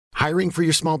Hiring for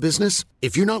your small business?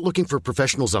 If you're not looking for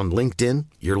professionals on LinkedIn,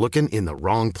 you're looking in the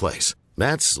wrong place.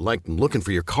 That's like looking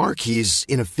for your car keys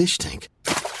in a fish tank.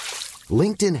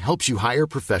 LinkedIn helps you hire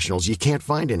professionals you can't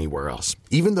find anywhere else,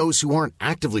 even those who aren't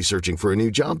actively searching for a new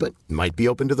job but might be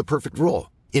open to the perfect role.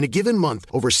 In a given month,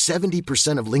 over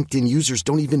 70% of LinkedIn users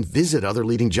don't even visit other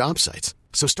leading job sites.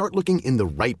 So start looking in the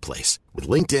right place. With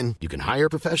LinkedIn, you can hire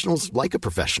professionals like a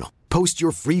professional. Post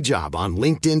your free job on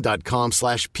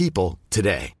linkedin.com/people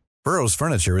today. Burrow's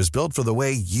furniture is built for the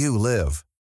way you live.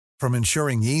 From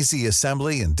ensuring easy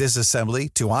assembly and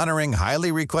disassembly to honoring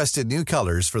highly requested new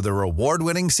colors for their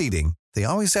award-winning seating, they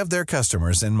always have their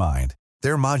customers in mind.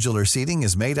 Their modular seating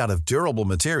is made out of durable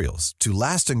materials to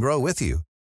last and grow with you.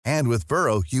 And with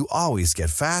Burrow, you always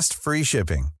get fast, free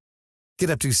shipping.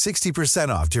 Get up to 60%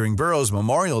 off during Burrow's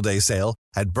Memorial Day sale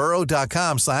at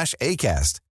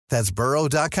burrow.com/ACAST. That's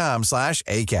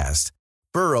burrow.com/ACAST.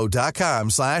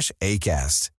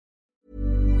 burrow.com/ACAST.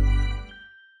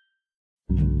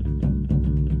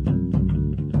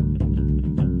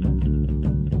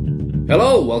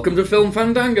 Hello, welcome to Film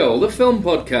Fandango, the film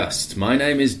podcast. My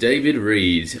name is David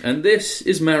Reed, and this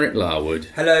is Merrick Larwood.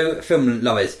 Hello, film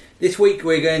lovers. This week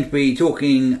we're going to be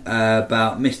talking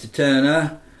about Mr.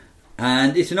 Turner,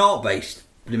 and it's an art-based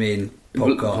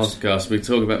podcast. We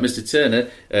talk about Mr. Turner,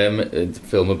 a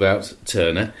film about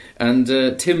Turner, and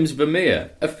Tim's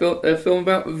Vermeer, a film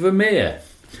about Vermeer.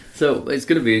 So it's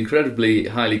going to be incredibly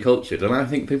highly cultured, and I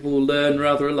think people will learn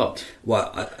rather a lot.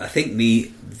 Well, I think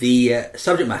the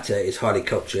subject matter is highly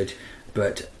cultured,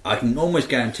 but I can almost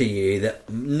guarantee you that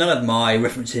none of my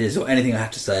references or anything I have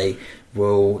to say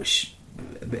will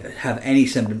have any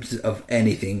semblance of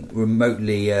anything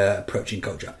remotely approaching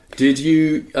culture. Did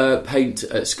you paint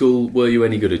at school? Were you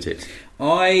any good at it?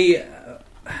 I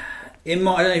don't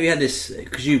know if you had this,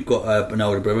 because you've got an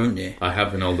older brother, haven't you? I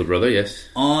have an older brother, yes.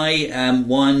 I am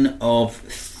one of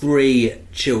 3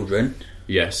 children.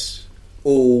 Yes.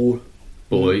 All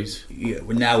boys. Yeah,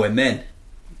 now we're men.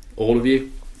 All of you?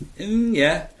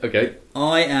 Yeah. Okay.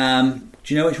 I am.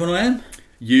 Do you know which one I am?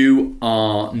 You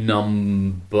are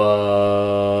number.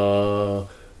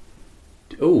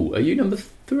 Oh, are you number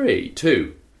 3?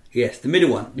 2? Yes, the middle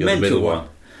one. You're the middle one.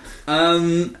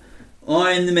 I'm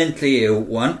the mentally ill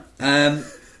one.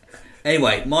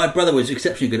 Anyway, my brother was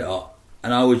exceptionally good at art,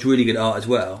 and I was really good at art as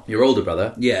well. Your older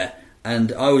brother? Yeah,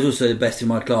 and I was also the best in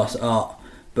my class at art.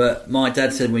 But my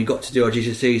dad said when we got to do our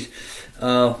GCSEs,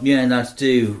 now to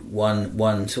do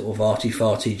one sort of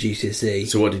arty-farty GCSE.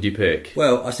 So what did you pick?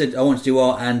 Well, I said I want to do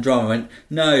art and drama. I went,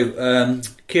 no,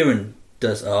 Kieran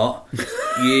does art.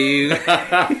 You...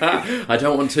 I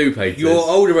don't want 2 papers. Your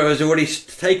older brother's already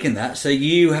taken that, so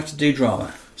you have to do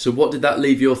drama. So what did that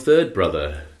leave your third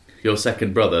brother? Your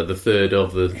second brother, the third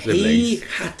of the siblings? He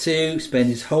had to spend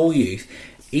his whole youth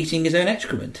eating his own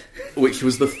excrement. Which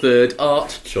was the third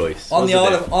art choice. On the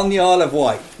Isle of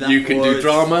Wight. You can do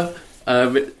drama,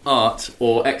 art,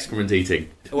 or excrement eating.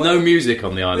 Well, no music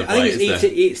on the Isle of Wight, I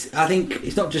think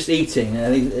it's not just eating. I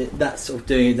think that's sort of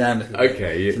doing it down.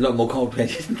 Okay, it's a lot more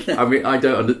complicated. I mean,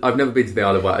 I've never been to the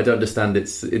Isle of Wight. I don't understand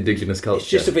its indigenous culture. It's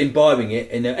just sort of imbibing it.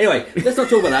 Anyway, let's not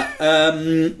talk about that.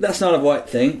 That's an Isle of Wight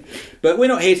thing. But we're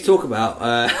not here to talk about.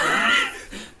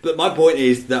 But my point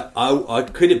is that I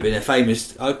could have been a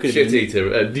famous shit eater,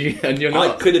 and you're not. I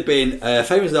could have been a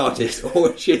famous artist or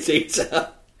a shit eater.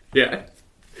 Yeah.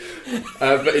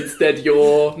 But instead,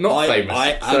 you're not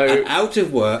famous. I'm out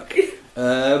of work.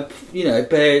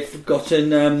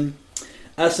 Forgotten.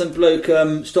 As some bloke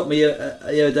stopped me the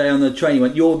other day on the train. He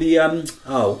went, "You're the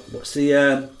what's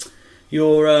the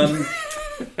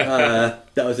that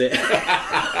was it."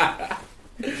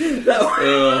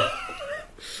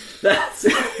 That's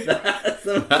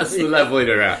the level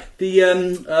you're at.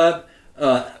 And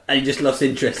he just lost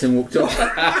interest and walked off.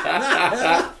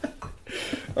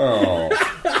 Oh,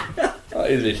 that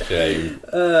is a shame.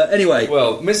 Anyway,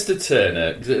 well, Mr.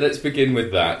 Turner, let's begin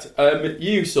with that.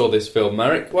 You saw this film,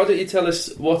 Marek. Why don't you tell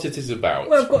us what it is about?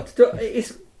 Well, I've got to talk,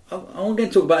 I'm going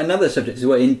to talk about another subject as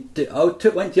well. Went to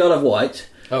the Isle of Wight.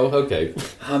 Oh, okay.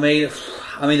 I mean,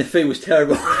 the food was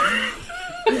terrible.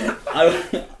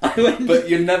 I went, but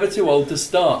you're never too old to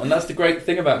start, and that's the great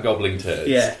thing about gobbling turds.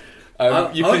 Yeah,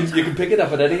 you can pick it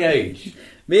up at any age.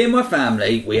 Me and my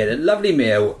family, we had a lovely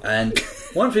meal, and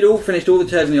once we'd all finished all the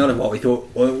turds in the Isle of Wight, we thought,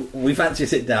 well, we fancy a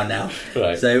sit down now.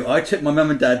 Right. So I took my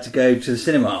mum and dad to go to the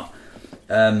cinema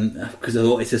because I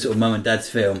thought it's a sort of mum and dad's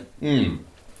film.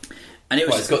 And it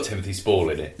was, it's got Timothy Spall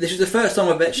in it. This was the first time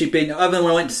I've actually been, other than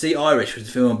when I went to see Irish, which was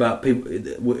a film about people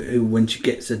who, when she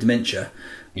gets a dementia,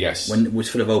 Yes. when it was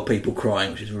full of old people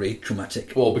crying, which is really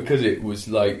traumatic. Well, because it was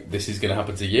like, this is going to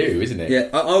happen to you, isn't it? Yeah,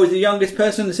 I was the youngest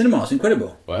person in the cinema. It's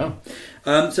incredible. Wow.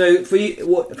 So for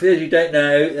those who don't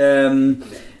know,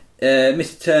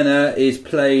 Mr. Turner is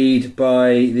played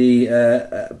by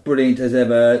the brilliant as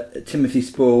ever Timothy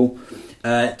Spall,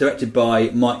 directed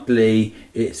by Mike Leigh.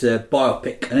 It's a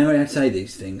biopic. I never know how to say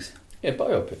these things. Yeah,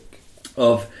 biopic.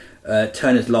 Of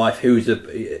Turner's life, who was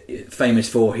famous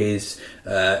for his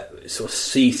sort of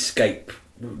seascape,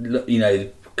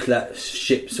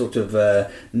 ship sort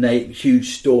of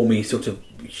huge, stormy sort of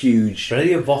huge.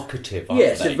 Very evocative, aren't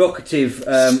yes, they? Evocative,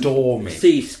 stormy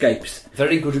seascapes.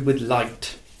 Very good with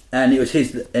light. And it was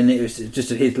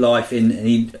just his life I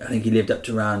think he lived up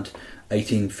to around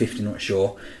 1850, not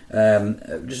sure.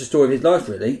 Just a story of his life,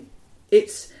 really.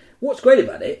 It's what's great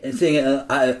about it, and seeing it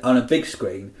on a big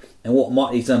screen, and what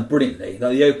Mike Leigh's done brilliantly.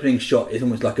 Like the opening shot is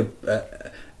almost like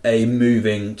a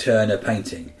moving Turner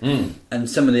painting, and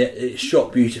some of it's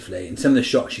shot beautifully. And some of the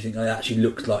shots you think it actually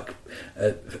looks like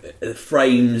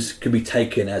frames could be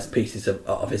taken as pieces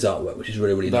of his artwork, which is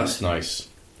really, really nice. That's nice.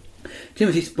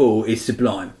 Timothy Spall is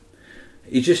sublime.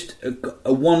 He's just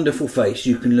a wonderful face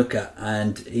you can look at,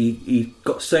 and he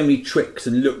got so many tricks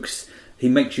and looks. He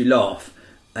makes you laugh.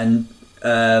 And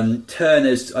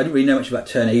Turner's, I didn't really know much about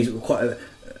Turner. He's quite a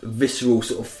visceral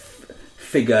sort of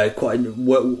figure.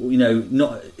 He's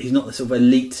not the sort of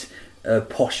elite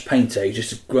posh painter. He's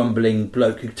just a grumbling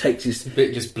bloke who takes his... A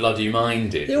bit just bloody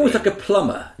minded. He's almost like a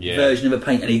plumber version of a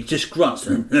painter, and he just grunts.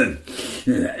 That's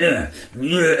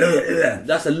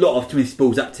a lot of Timothy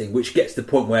Spall's acting, which gets to the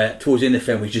point where towards the end of the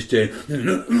film he's just doing...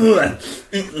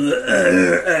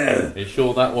 Are you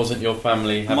sure that wasn't your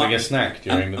family having a snack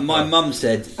during the film? My mum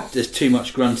said there's too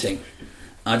much grunting.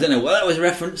 I don't know what that was a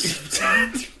reference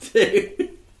to.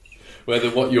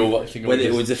 Whether what you're watching, or whether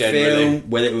it was a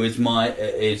film, whether it was what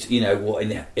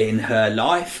in her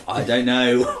life, I don't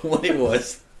know what it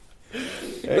was.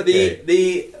 Okay. But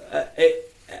the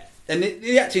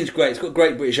acting's great. It's got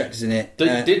great British actors in it.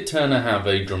 Did Turner have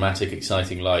a dramatic,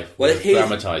 exciting life? Well,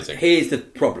 dramatising. Here's the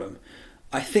problem.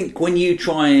 I think when you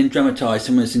try and dramatise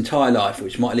someone's entire life,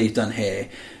 which Mike Leigh's done here,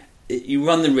 you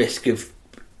run the risk of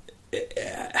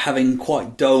having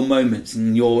quite dull moments,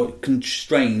 and you're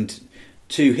constrained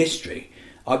to history.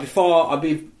 I'd be far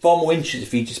more interested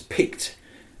if you just picked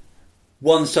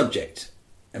one subject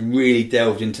and really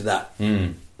delved into that,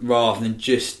 rather than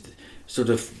just sort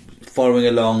of following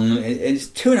along. And it's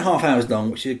 2.5 hours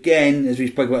long, which again, as we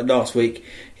spoke about last week,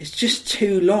 is just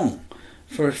too long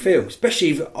for a film,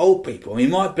 especially for old people. I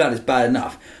mean, My Blood is bad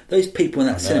enough. Those people in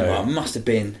that cinema must have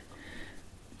been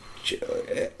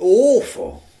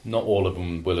awful. Not all of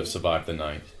them will have survived the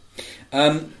night.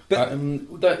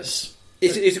 That's...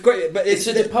 It's a great, but it's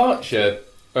a departure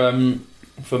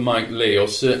for Mike Leigh, or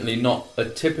certainly not a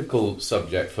typical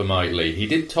subject for Mike Leigh. He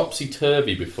did Topsy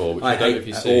Turvy before, which I don't know if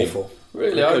you've seen. Awful.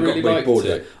 Really, I really liked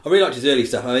it. I really liked his early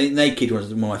stuff. I think Naked was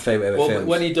one of my favourite ever films.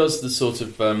 When he does the sort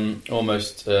of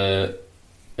almost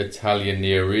Italian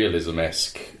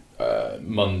neorealism-esque,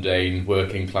 mundane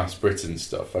working class Britain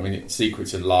stuff. I mean,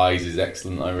 Secrets and Lies is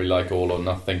excellent. I really like All or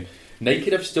Nothing.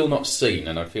 Naked I've still not seen,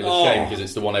 and I feel ashamed because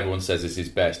it's the one everyone says is his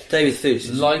best. David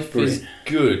Thewlis. Life is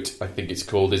Good, I think it's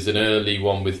called, is an early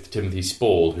one with Timothy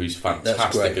Spall, who's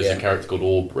fantastic as a character called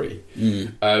Aubrey.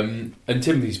 And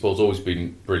Timothy Spall's always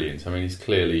been brilliant. I mean, he's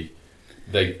clearly...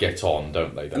 They get on,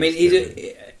 don't they? I mean,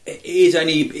 he's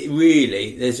only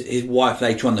really... There's his wife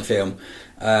later on in the film,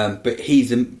 but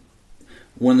he's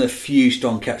one of the few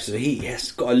strong characters. He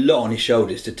has got a lot on his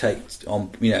shoulders to take on,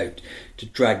 to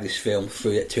drag this film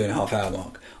through that 2.5 hour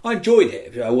mark. I enjoyed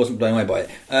it. I wasn't blown away by it.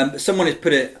 Someone has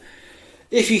put it,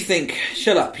 if you think,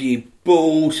 shut up, you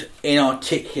bald,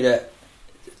 inarticulate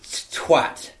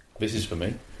twat. This is for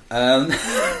me. I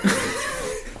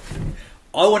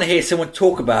want to hear someone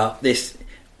talk about this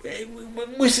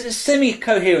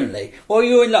semi-coherently. Well,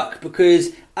 you're in luck,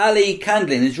 because Ali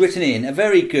Candlin has written in a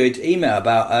very good email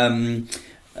about...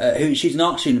 who she's an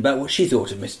art student, about what she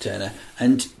thought of Mr. Turner.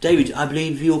 And David, I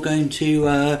believe you're going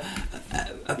to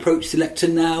approach the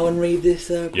lectern now and read this.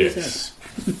 Yes,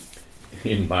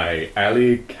 in my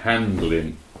Ali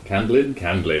Candlin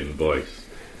voice.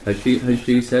 Has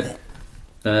she said?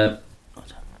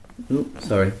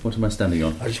 Sorry, what am I standing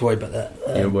on? I just worried about that.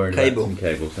 You're worried cable. About some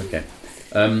cables. Okay.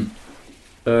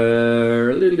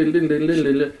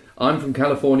 I'm from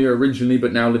California originally,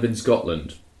 but now live in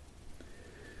Scotland.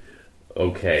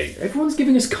 Okay, everyone's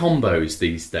giving us combos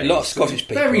these days. A lot of Scottish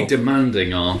people. Very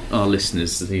demanding, our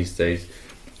listeners these days.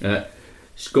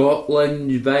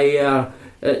 Scotland via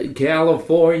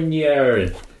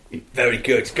California. Very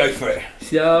good. Go for it.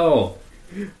 So,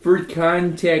 for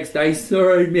context, I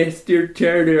saw Mr.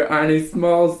 Turner on a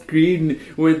small screen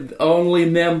with only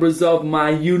members of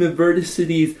my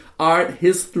university's Art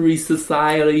History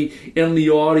Society in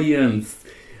the audience.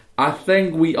 I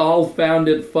think we all found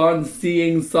it fun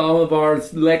seeing some of our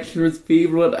lecturers'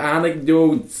 favourite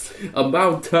anecdotes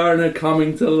about Turner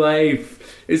coming to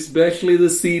life, especially the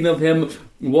scene of him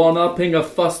one-upping a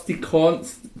fusty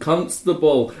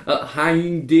constable at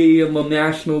hanging day in the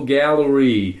National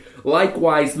Gallery.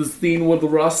 Likewise, the scene with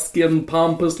Ruskin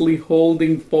pompously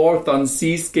holding forth on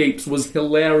seascapes was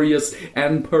hilarious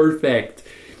and perfect,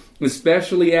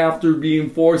 especially after being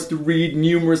forced to read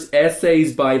numerous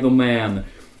essays by the man.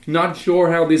 Not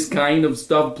sure how this kind of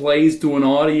stuff plays to an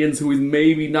audience who is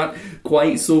maybe not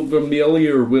quite so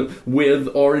familiar with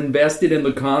or invested in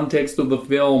the context of the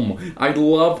film. I'd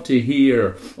love to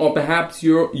hear. Or perhaps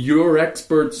you're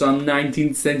experts on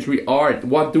 19th century art.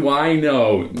 What do I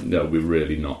know? No, we're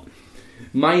really not.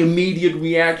 My immediate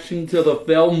reaction to the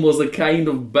film was a kind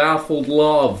of baffled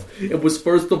love. It was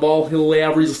first of all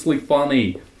hilariously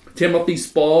funny. Timothy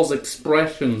Spall's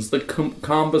expressions, the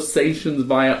conversations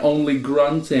via only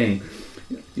grunting.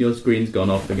 Your screen's gone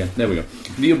off again. There we go.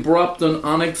 The abrupt and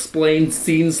unexplained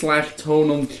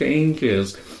scene/tonal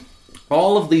changes.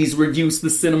 All of these reduce the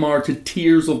cinema to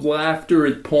tears of laughter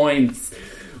at points.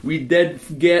 We did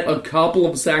get a couple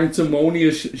of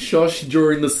sanctimonious shush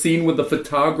during the scene with the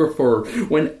photographer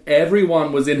when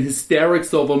everyone was in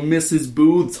hysterics over Mrs.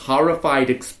 Booth's horrified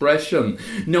expression.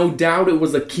 No doubt it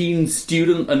was a keen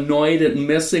student annoyed at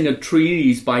missing a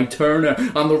treatise by Turner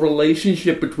on the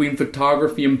relationship between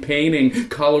photography and painting,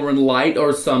 colour and light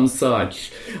or some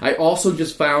such. I also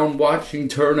just found watching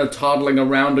Turner toddling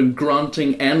around and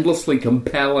grunting endlessly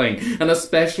compelling, and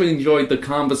especially enjoyed the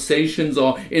conversations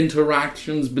or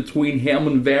interactions between him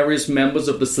and various members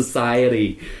of the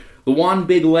society. The one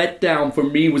big letdown for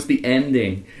me was the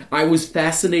ending. I was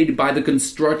fascinated by the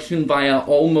construction via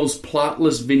almost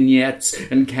plotless vignettes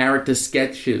and character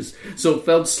sketches, so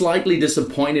felt slightly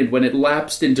disappointed when it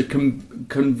lapsed into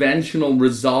conventional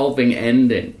resolving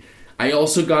ending. I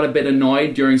also got a bit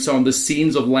annoyed during some of the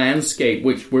scenes of landscape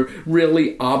which were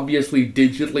really obviously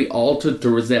digitally altered to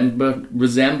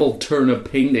resemble Turner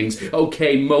paintings.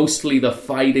 Okay, mostly the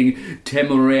fighting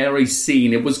Temerary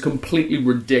scene. It was completely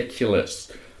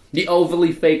ridiculous. The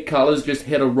overly fake colours just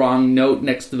hit a wrong note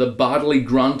next to the bodily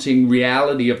grunting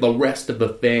reality of the rest of the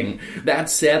thing. That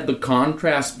said, the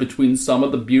contrast between some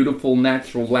of the beautiful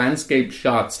natural landscape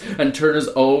shots and Turner's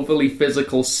overly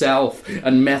physical self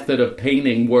and method of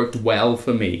painting worked well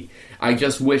for me. I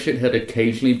just wish it had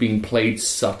occasionally been played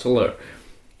subtler.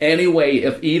 Anyway,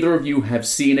 if either of you have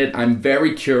seen it, I'm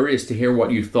very curious to hear what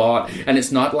you thought, and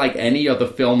it's not like any other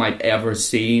film I've ever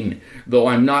seen, though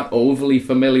I'm not overly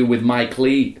familiar with Mike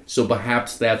Leigh, so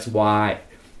perhaps that's why.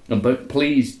 But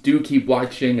please do keep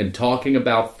watching and talking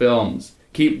about films.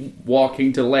 Keep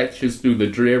walking to lectures through the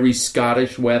dreary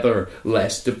Scottish weather,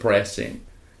 less depressing.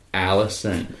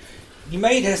 Alison. You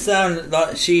made her sound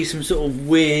like she's some sort of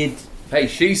weird... Hey,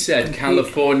 she said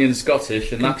Californian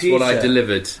Scottish, and that's what I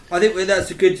delivered. I think that's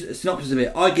a good synopsis of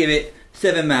it. I give it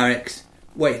 7 Mareks.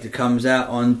 Wait, it comes out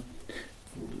on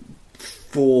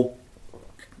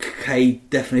 4K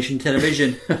definition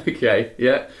television. Okay,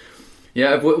 yeah.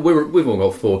 Yeah, we've all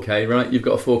got 4K, right? You've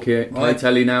got a 4K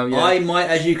telly now, yeah? I might,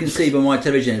 as you can see by my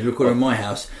television, it's recorded in my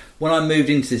house. When I moved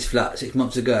into this flat 6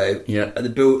 months ago, yeah.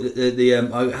 At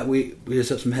we just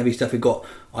had some heavy stuff we got.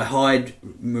 I hired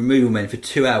removal men for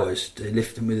 2 hours to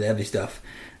lift them with the heavy stuff,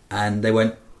 and they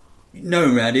went, "No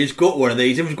one around here's got one of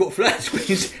these. Everyone's got flat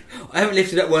screens." I haven't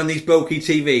lifted up one of these bulky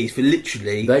TVs for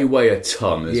literally. They weigh a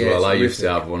ton as well. I used to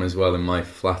have one as well in my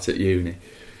flat at uni.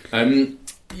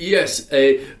 Yes,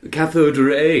 a cathode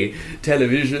ray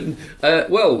television.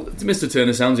 Well, Mr.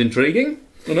 Turner sounds intriguing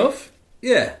enough.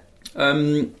 Yeah.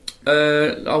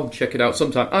 I'll check it out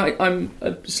sometime. I'm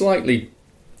slightly,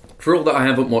 for all that I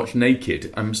haven't watched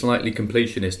Naked, I'm slightly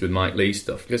completionist with Mike Leigh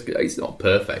stuff. Because it's not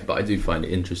perfect, but I do find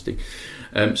it interesting.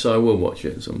 So I will watch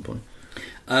it at some point.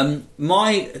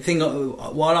 My thing,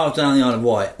 while I was down the Isle of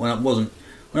Wight, when I wasn't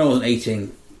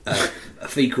eating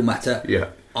fecal matter,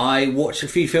 yeah. I watched a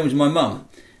few films with my mum,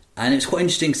 and it's quite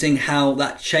interesting seeing how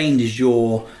that changes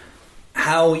who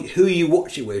you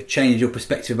watch it with changes your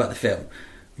perspective about the film.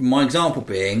 My example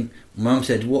being, my mum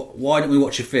said, "Why don't we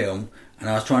watch a film?" And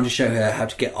I was trying to show her how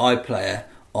to get iPlayer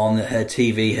on her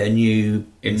TV, her new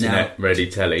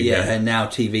internet-ready telly. Yeah, her Now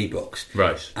TV box.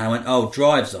 Right. And I went, "Oh,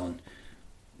 Drive's on.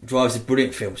 Drive's a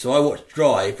brilliant film." So I watched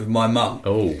Drive with my mum.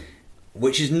 Oh.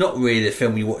 Which is not really the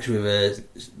film you watch with a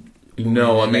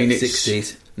No, I mean it's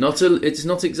 60s. It's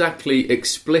not exactly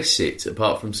explicit,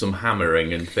 apart from some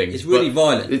hammering and things. It's really but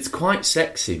violent. It's quite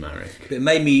sexy, Marek. But it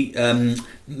made me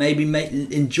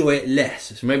enjoy it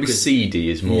less. Maybe seedy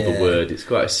is more Yeah. the word. It's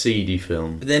quite a seedy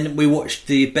film. But then we watched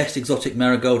the Best Exotic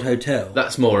Marigold Hotel,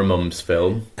 That's more a mum's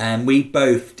film. and we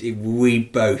both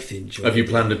enjoyed. Have you it.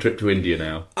 planned a trip to India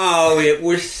now? Oh, it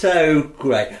was so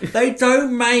great. They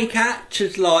don't make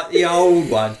actors like the old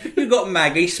one. You've got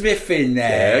Maggie Smith in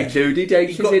there. Judi Dench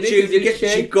You've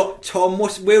got you've got Tom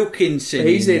Wilkinson.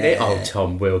 He's in it. there. Oh,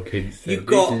 Tom Wilkinson. You've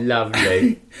got- He's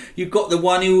lovely. You've got the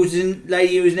one who was in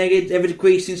Lady Who Was Ever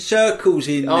Decreasing Circles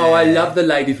in there. Oh, I love the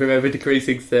lady from Ever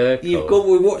Decreasing Circle. You've got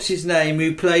what's his name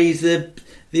who plays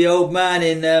the old man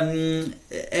in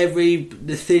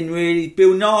the thing really.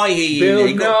 Bill Nighy. Bill in there.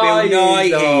 You got Bill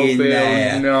Nighy in Bill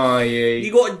there. Nighy.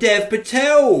 You got Dev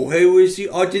Patel, who was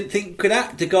I didn't think could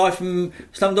act. The guy from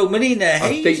Slumdog Millionaire.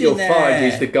 I He's think you'll in there. find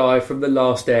he's the guy from The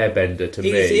Last Airbender to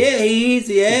me. He is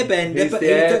the airbender. He's but the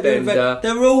airbender.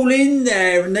 they're all in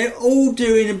there and they're all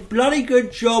doing a bloody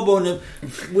good job on them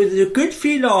with a good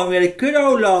few lines. We had a good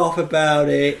old laugh about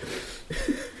it.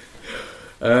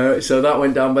 So that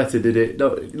went down better, did it?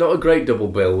 Not a great double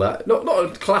bill, that. Not a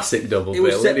classic double It bill,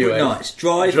 was separate anyway. nights.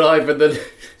 Drive. And then...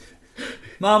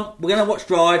 Mum, we're going to watch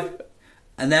Drive,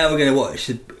 and now we're going to watch.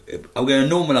 I'm going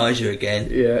to normalise you again.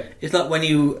 Yeah. It's like when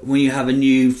you have a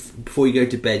new before you go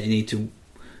to bed, you need to.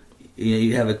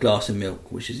 You have a glass of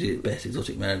milk, which is the Best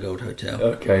Exotic Marigold Hotel.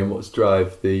 Okay, and what's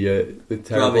Drive? The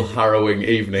terrible, Drive is- harrowing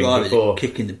evening Drive before... is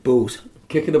kicking the balls.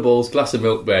 Kicking the balls, glass of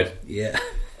milk, bed. Yeah.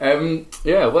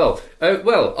 Well,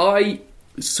 I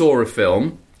saw a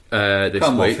film this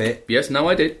Come week. off it. Yes, no,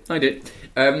 I did.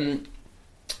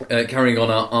 Carrying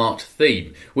on our art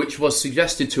theme, which was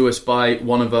suggested to us by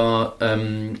one of our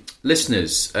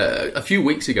listeners a few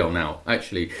weeks ago now,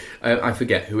 actually. I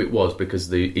forget who it was because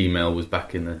the email was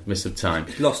back in the mist of time.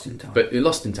 Lost in time. But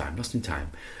lost in time.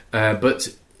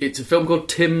 But it's a film called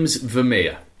Tim's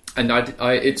Vermeer. And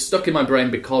it stuck in my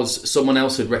brain because someone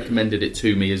else had recommended it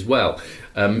to me as well.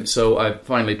 So I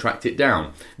finally tracked it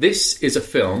down. This is a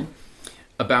film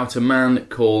about a man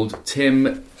called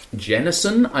Tim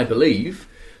Jennison, I believe,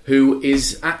 who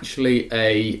is actually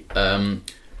a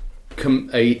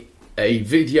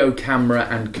video camera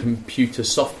and computer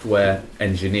software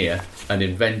engineer and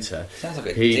inventor. Sounds like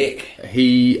a dick.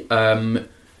 He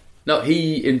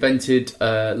invented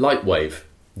Lightwave,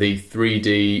 the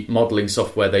 3D modelling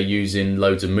software they use in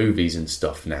loads of movies and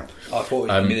stuff now. I thought it was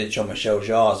going to be the Jean-Michel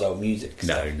Jarre's old music.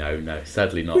 No,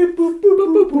 sadly not.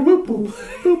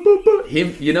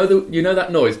 Him, you know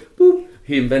that noise? Boop.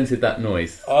 He invented that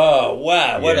noise. Oh,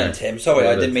 wow. Well Yeah. done, Tim. Sorry,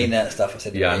 Well I didn't done, mean Tim. that stuff I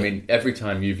said. Yeah, I mean, every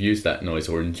time you've used that noise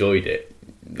or enjoyed it,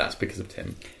 that's because of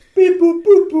Tim.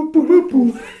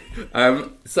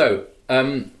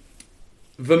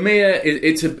 Vermeer,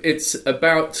 it's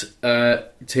about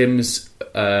Tim's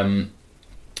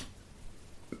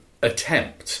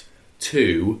attempt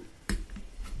to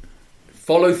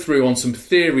follow through on some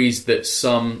theories that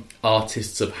some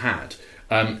artists have had,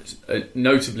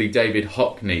 notably David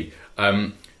Hockney,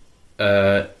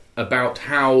 about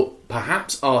how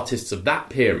perhaps artists of that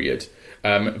period,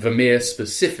 Vermeer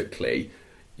specifically,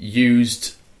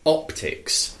 used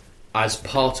optics as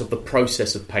part of the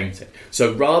process of painting.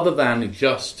 So rather than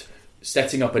just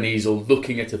setting up an easel,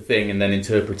 looking at a thing and then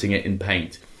interpreting it in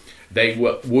paint, they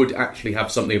would actually have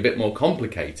something a bit more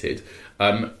complicated,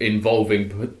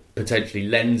 involving potentially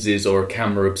lenses or a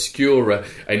camera obscura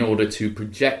in order to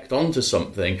project onto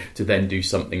something to then do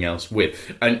something else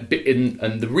with. And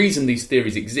the reason these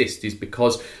theories exist is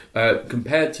because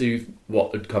compared to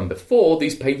what had come before,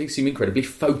 these paintings seem incredibly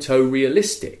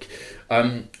photorealistic.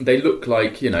 They look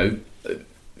like,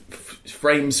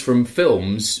 frames from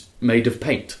films made of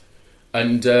paint.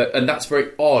 And that's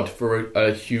very odd for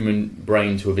a human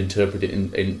brain to have interpreted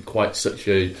in quite such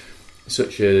a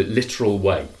literal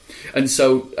way. And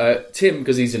so Tim,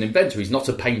 because he's an inventor, he's not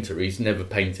a painter, he's never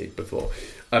painted before.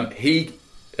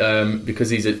 Because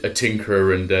he's a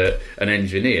tinkerer and an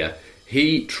engineer,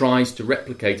 he tries to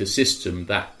replicate a system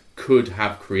that could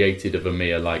have created a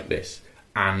Vermeer like this.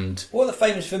 And what are the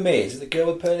famous Vermeers? Is it the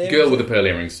Girl with Pearl Earrings? Girl with the Pearl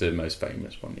Earrings is the most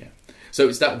famous one, yeah. So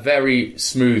it's that very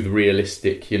smooth,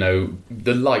 realistic,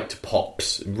 the light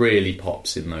really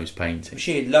pops in those paintings.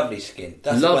 She had lovely skin.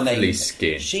 That's Lovely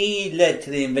skin. She led to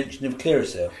the invention of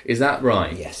Clearasil. Is that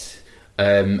right? Yes.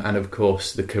 And of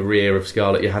course, the career of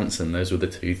Scarlett Johansson. Those were the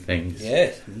two things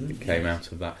Yes. that came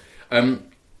out of that.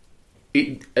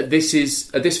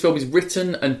 This film is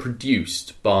written and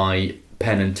produced by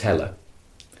Penn and Teller.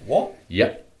 What?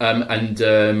 Yep. And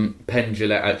Penn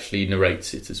Jillette actually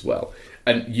narrates it as well.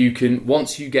 And you can,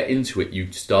 once you get into it,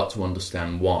 you start to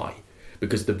understand why.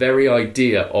 Because the very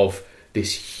idea of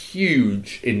this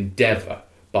huge endeavour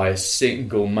by a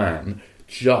single man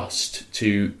just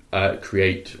to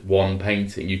create one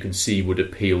painting, you can see would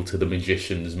appeal to the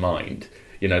magician's mind.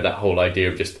 You know, that whole idea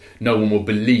of just no one will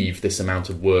believe this amount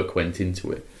of work went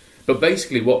into it. But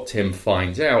basically what Tim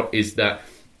finds out is that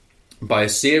by a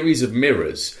series of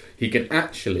mirrors, he can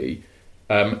actually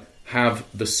have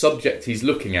the subject he's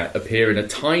looking at appear in a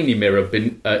tiny mirror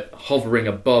hovering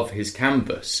above his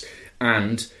canvas,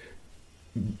 and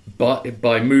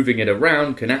by moving it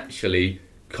around can actually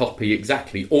copy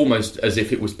exactly, almost as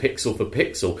if it was pixel for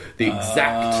pixel, the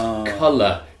exact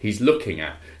colour he's looking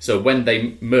at. So when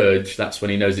they merge, that's when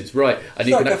he knows it's right. And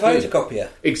it's like a photocopier.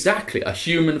 Exactly, a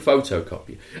human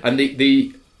photocopier. And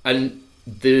the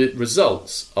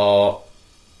results are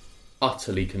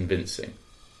utterly convincing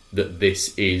that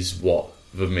this is what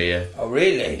Vermeer... Oh,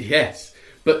 really? Yes.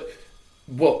 But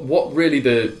what really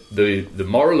the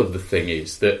moral of the thing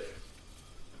is that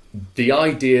the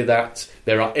idea that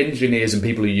there are engineers and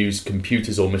people who use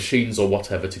computers or machines or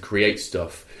whatever to create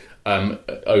stuff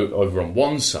over on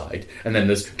one side, and then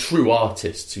there's true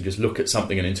artists who just look at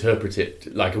something and interpret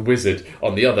it like a wizard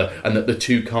on the other, and that the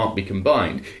two can't be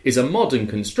combined, is a modern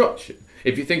construction.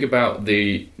 If you think about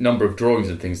the number of drawings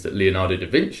and things that Leonardo da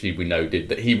Vinci, we know, did,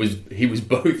 that he was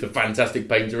both a fantastic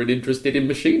painter and interested in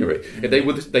machinery.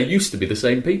 They used to be the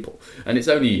same people, and it's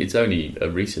only a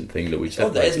recent thing that we've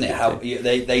separated. Odd, isn't it? How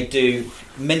they do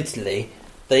mentally,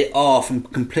 they are from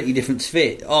completely different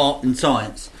spheres, art and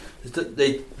science.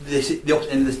 The opposite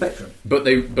end of the spectrum. But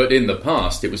in the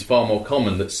past, it was far more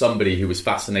common that somebody who was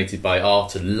fascinated by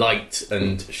art and light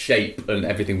and shape and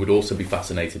everything would also be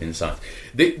fascinated in science.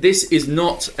 This is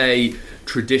not a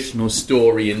traditional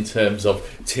story in terms of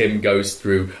Tim goes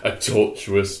through a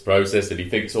tortuous process and he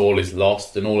thinks all is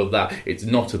lost and all of that. It's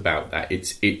not about that.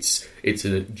 It's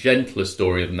a gentler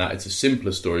story than that. It's a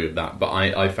simpler story of that. But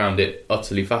I found it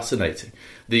utterly fascinating.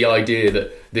 The idea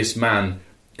that this man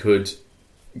could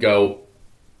go,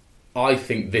 I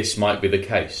think this might be the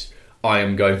case. I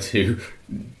am going to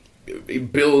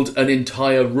build an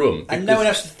entire room. And no one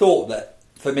else thought that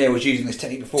Vermeer was using this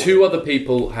technique before? Two other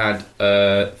people had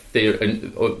that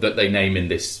they name in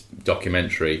this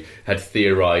documentary had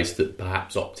theorised that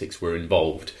perhaps optics were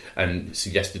involved and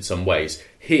suggested some ways.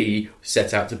 He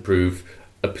set out to prove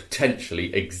a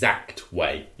potentially exact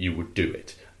way you would do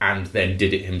it, and then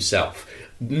did it himself,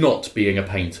 not being a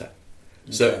painter.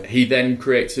 So he then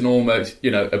creates an almost,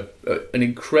 an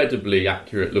incredibly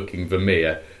accurate-looking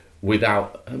Vermeer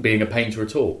without being a painter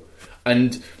at all,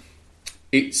 and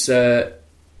it's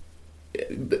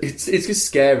just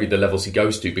scary the levels he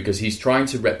goes to, because he's trying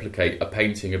to replicate a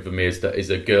painting of Vermeer's that is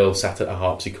a girl sat at a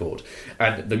harpsichord,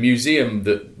 and the museum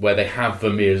where they have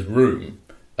Vermeer's room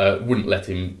wouldn't let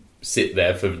him sit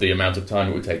there for the amount of time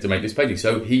it would take to make this painting.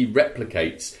 So he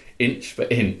replicates inch for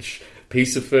inch,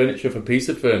 piece of furniture for piece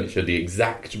of furniture, the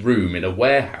exact room in a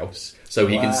warehouse, so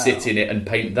he can sit in it and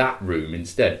paint that room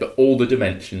instead, but all the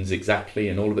dimensions exactly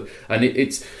and all of it. And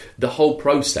it's the whole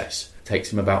process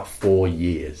takes him about 4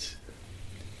 years.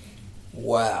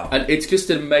 Wow. And it's just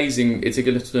an amazing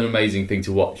thing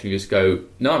to watch. You just go,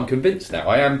 no, I'm convinced now.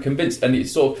 I am convinced. And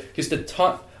it's sort of just a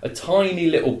tiny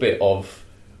little bit of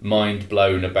mind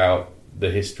blown about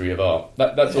the history of art.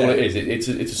 That's all it is. It's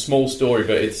a small story,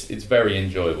 but it's very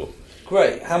enjoyable.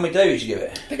 Great. How many Davids you give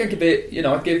it? I think I'd give it,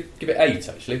 I'd give it 8,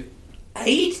 actually.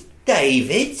 8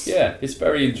 Davids? Yeah, it's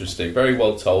very interesting, very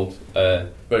well told,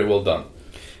 very well done.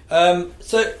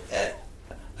 So,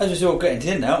 as we're all getting to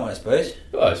the end now, I suppose.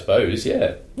 Well, I suppose,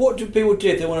 yeah. What do people do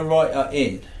if they want to write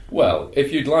in? Well,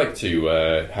 if you'd like to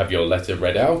have your letter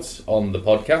read out on the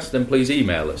podcast, then please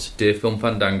email us,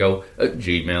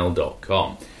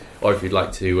 dearfilmfandango@gmail.com. Or if you'd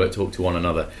like to talk to one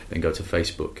another, then go to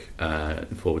Facebook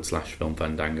 /Film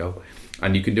Fandango,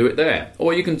 and you can do it there.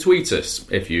 Or you can tweet us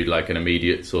if you'd like an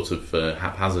immediate sort of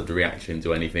haphazard reaction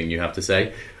to anything you have to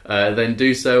say. Then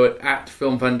do so at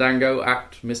Film Fandango,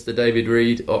 at Mr. David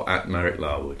Reed, or at Marek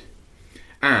Larwood.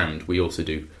 And we also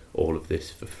do all of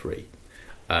this for free.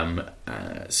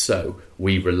 So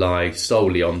we rely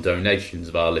solely on donations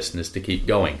of our listeners to keep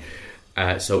going.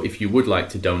 So if you would like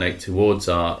to donate towards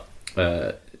our...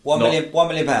 £1 million.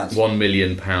 £1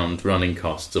 million running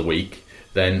costs a week,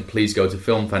 then please go to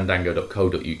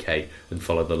filmfandango.co.uk and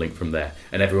follow the link from there.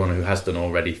 And everyone who has done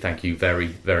already, thank you very,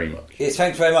 very much. Yes,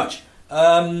 thanks very much.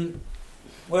 Well,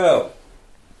 I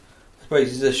suppose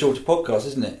this is a shorter podcast,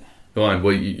 isn't it? Fine.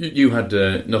 Well, you had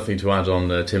nothing to add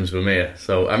on Tim's Vermeer,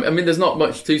 so I mean, there's not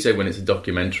much to say when it's a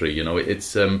documentary,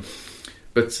 It's,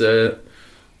 but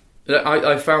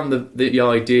I found the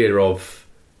idea of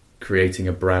creating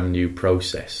a brand new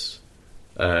process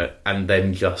and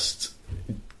then just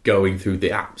going through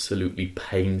the absolutely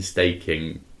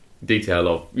painstaking detail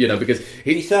of, because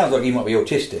he sounds like he might be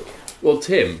autistic. Well,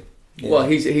 Tim, well,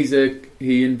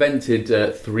 he invented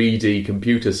 3D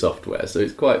computer software, so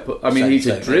it's quite. I mean, he's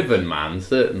a driven man,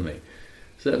 certainly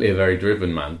a very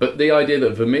driven man. But the idea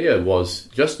that Vermeer was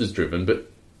just as driven, but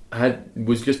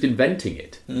was just inventing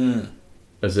it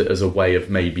as a way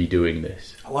of maybe doing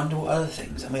this. I wonder what other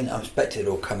things. I mean, I expect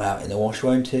it'll come out in the wash,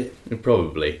 won't it?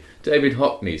 Probably. David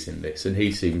Hockney's in this, and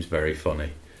he seems very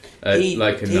funny. He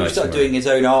started doing his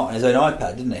own art on his own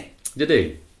iPad, didn't he? Did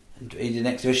he? He did an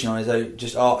exhibition on his own,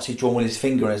 just arts he'd drawn with his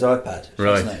finger on his iPad.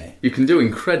 Right. You can do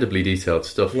incredibly detailed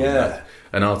stuff on that.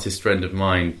 An artist friend of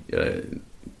mine,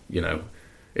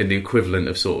 in the equivalent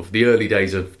of sort of the early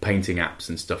days of painting apps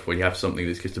and stuff, where you have something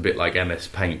that's just a bit like MS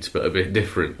Paint, but a bit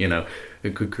different,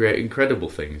 it could create incredible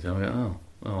things. I mean,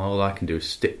 all I can do is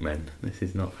stickmen. This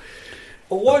is not...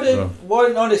 Well, why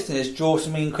don't our listeners draw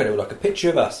something incredible, like a picture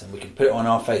of us, and we can put it on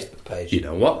our Facebook page? You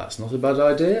know what? That's not a bad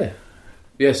idea.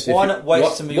 Yes. Why not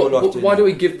waste some of your life doing Why that? do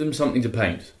we give them something to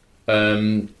paint?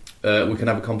 We can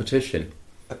have a competition.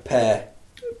 A pair.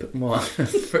 Well,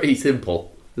 pretty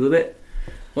simple, isn't it?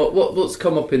 What's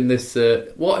come up in this?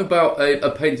 What about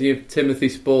a painting of Timothy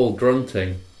Spall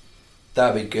grunting?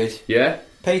 That'd be good. Yeah?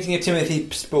 Painting of Timothy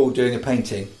Spall doing a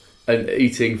painting. And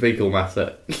eating fecal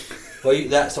matter. Well,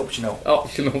 that's optional.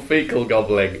 Optional fecal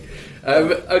gobbling.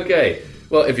 Okay.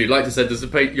 Well, if you'd like to send us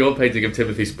your painting of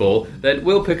Timothy Spall, then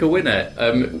we'll pick a winner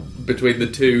between the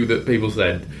two that people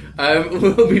send.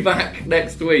 We'll be back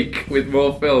next week with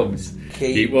more films.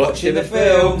 Keep watching the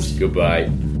films.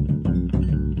 Goodbye.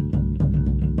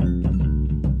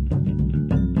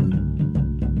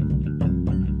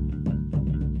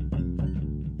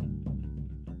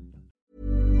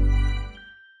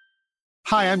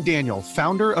 Hi, I'm Daniel,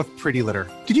 founder of Pretty Litter.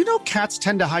 Did you know cats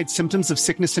tend to hide symptoms of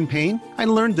sickness and pain? I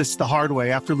learned this the hard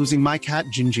way after losing my cat,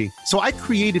 Gingy. So I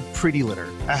created Pretty Litter,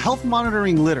 a health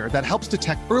monitoring litter that helps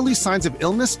detect early signs of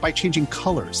illness by changing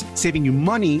colors, saving you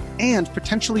money and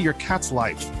potentially your cat's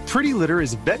life. Pretty Litter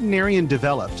is veterinarian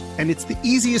developed, and it's the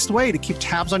easiest way to keep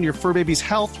tabs on your fur baby's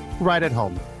health right at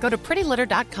home. Go to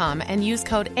prettylitter.com and use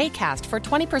code ACAST for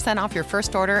 20% off your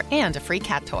first order and a free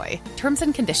cat toy. Terms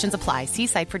and conditions apply. See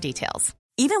site for details.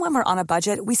 Even when we're on a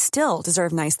budget, we still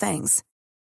deserve nice things.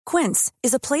 Quince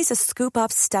is a place to scoop up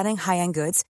stunning high-end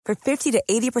goods for 50 to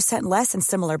 80% less than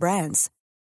similar brands.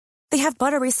 They have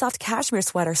buttery soft cashmere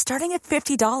sweaters starting at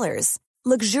 $50,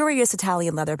 luxurious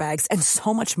Italian leather bags, and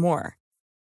so much more.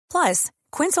 Plus,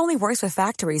 Quince only works with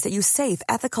factories that use safe,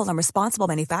 ethical, and responsible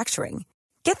manufacturing.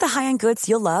 Get the high-end goods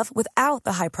you'll love without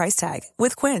the high price tag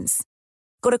with Quince.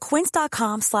 Go to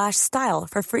quince.com/style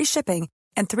for free shipping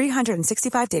and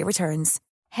 365-day returns.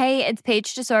 Hey, it's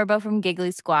Paige DeSorbo from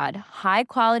Giggly Squad. High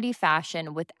quality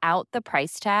fashion without the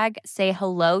price tag. Say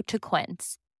hello to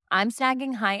Quince. I'm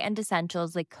snagging high-end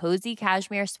essentials like cozy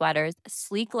cashmere sweaters,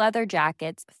 sleek leather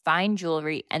jackets, fine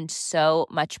jewelry, and so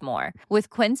much more. With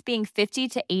Quince being 50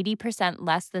 to 80%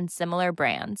 less than similar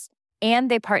brands.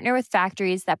 And they partner with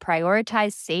factories that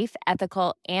prioritize safe,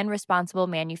 ethical, and responsible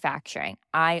manufacturing.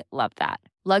 I love that.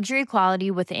 Luxury quality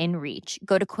within reach.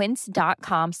 Go to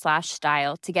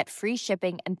quince.com/style to get free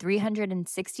shipping and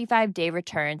 365-day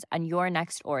returns on your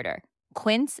next order.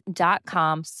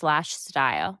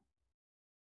 Quince.com/style.